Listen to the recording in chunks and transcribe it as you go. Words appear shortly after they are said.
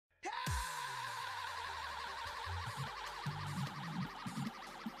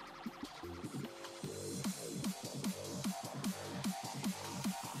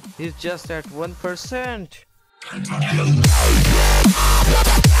He's just at 1%.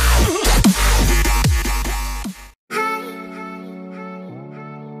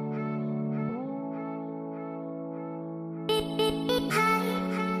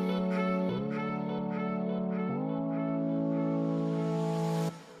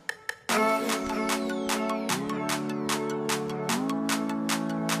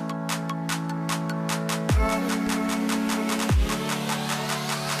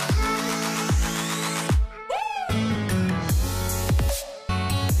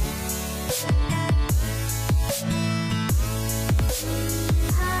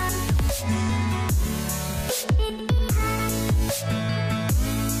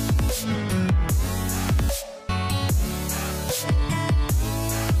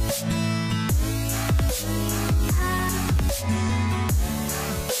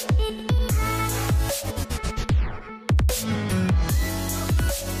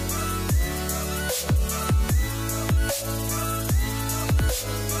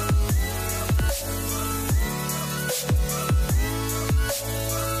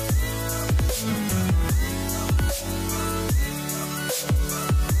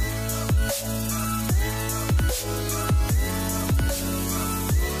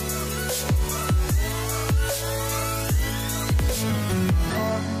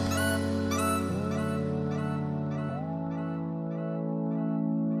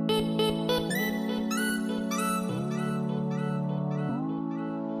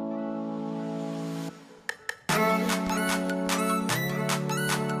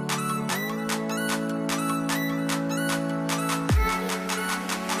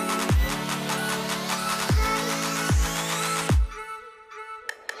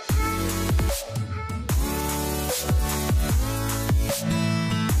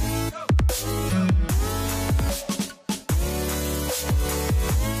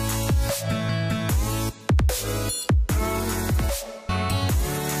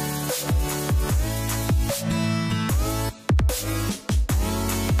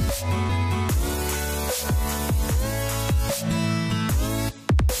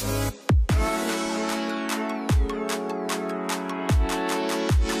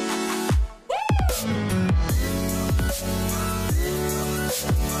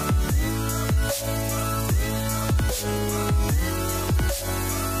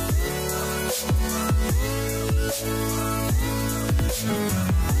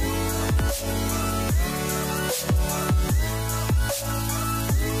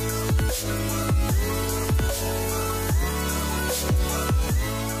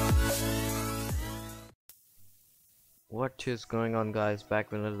 What is going on, guys?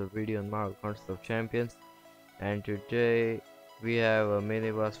 Back with another video on Marvel Contest of Champions, and today we have a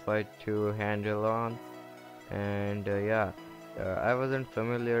mini boss fight to handle on. And I wasn't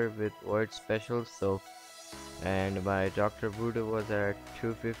familiar with Void specials, and my Dr. Voodoo was at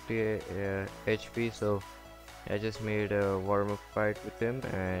 250 HP, so I just made a warm-up fight with him,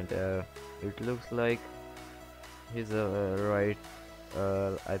 and it looks like he's right,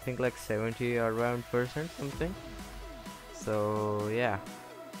 I think like 70 around percent something. So yeah,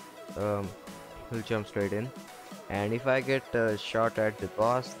 we'll jump straight in, and if I get a shot at the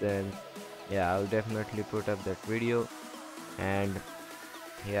boss, then yeah, I'll definitely put up that video. And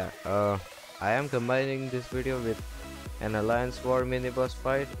yeah, I am combining this video with an Alliance War mini boss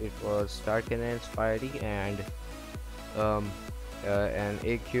fight. It was Stark Enhanced Fiery and an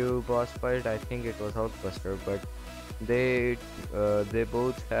AQ boss fight. I think it was Outbuster, but they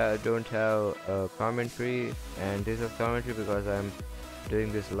both don't have commentary, and this is commentary because I'm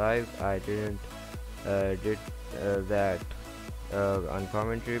doing this live. I didn't did that on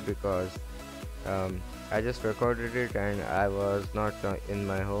commentary because I just recorded it and I was not in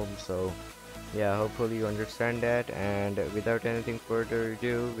my home. So yeah, hopefully you understand that. And without anything further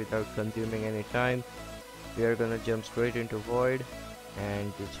ado, without consuming any time, we are gonna jump straight into Void.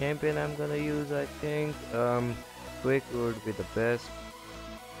 And the champion I'm gonna use, I think Quick would be the best.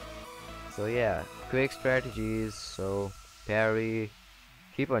 So yeah, quick strategies, so parry,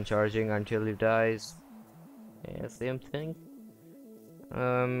 keep on charging until he dies. Yeah, same thing.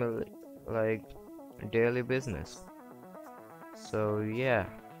 Like daily business. So yeah,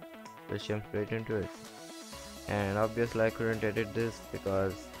 let's jump straight into it. And obviously I couldn't edit this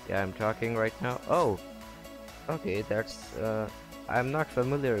because yeah, I'm talking right now. Oh, okay, that's I'm not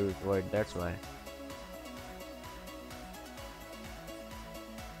familiar with Void, that's why.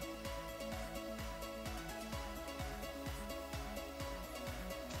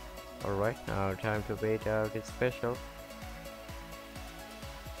 Alright, now time to wait out his special.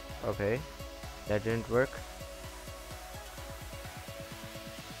 Okay, that didn't work.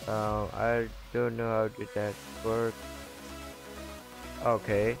 I don't know how did that work.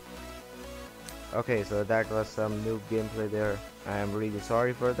 Okay. Okay, so that was some new gameplay there. I am really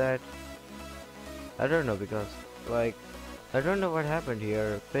sorry for that. I don't know because, like, I don't know what happened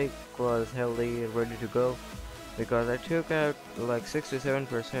here. Pig was healthy, ready to go, because I took out like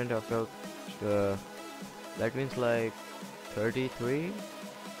 67% of health. Uh, that means like 33?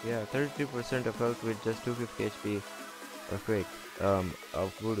 Yeah, 33% of health with just 250 HP of quick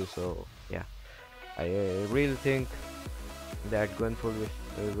of voodoo. So yeah, I really think that Gunful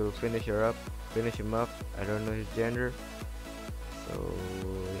will finish him up. I don't know his gender, so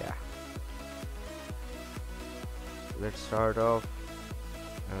yeah. Let's start off.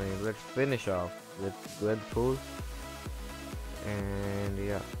 I mean, let's finish off with Gwenpool, and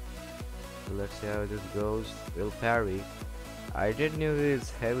yeah, let's see how this goes. Will parry. I didn't know his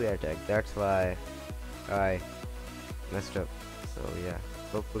heavy attack. That's why I messed up. So yeah,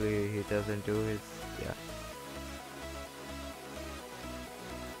 hopefully he doesn't do his. Yeah.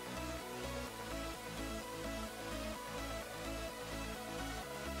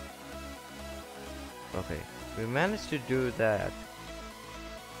 Okay, we managed to do that.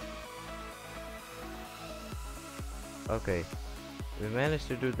 Okay, we managed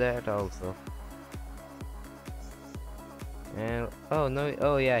to do that also. And oh no,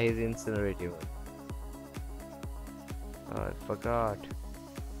 oh yeah, he's incinerating. Oh, I forgot.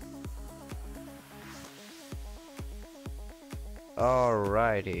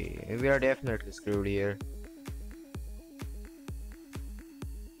 Alrighty, we are definitely screwed here.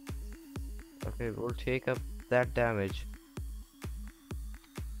 Okay, we'll take up that damage.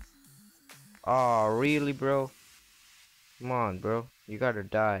 Oh, really, bro? Come on, bro. You gotta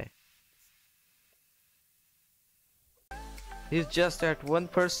die. He's just at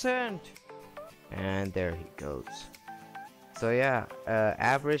 1%. And there he goes. So yeah,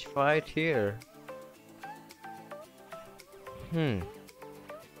 average fight here.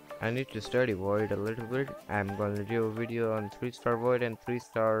 I need to study Void a little bit. I'm gonna do a video on 3-star Void and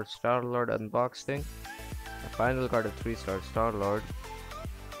 3-star Star-Lord unboxing. I finally got a 3-star Star-Lord.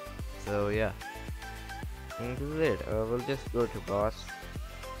 So yeah. And this is it. We'll just go to boss.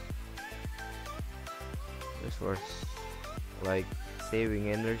 This was like saving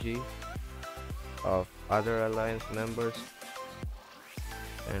energy of other alliance members.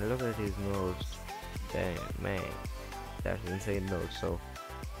 And look at his nodes. Damn, man, that's insane nodes. So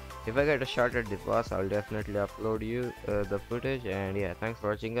if I get a shot at the boss, I'll definitely upload you the footage. And yeah, thanks for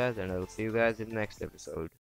watching, guys, and I'll see you guys in the next episode.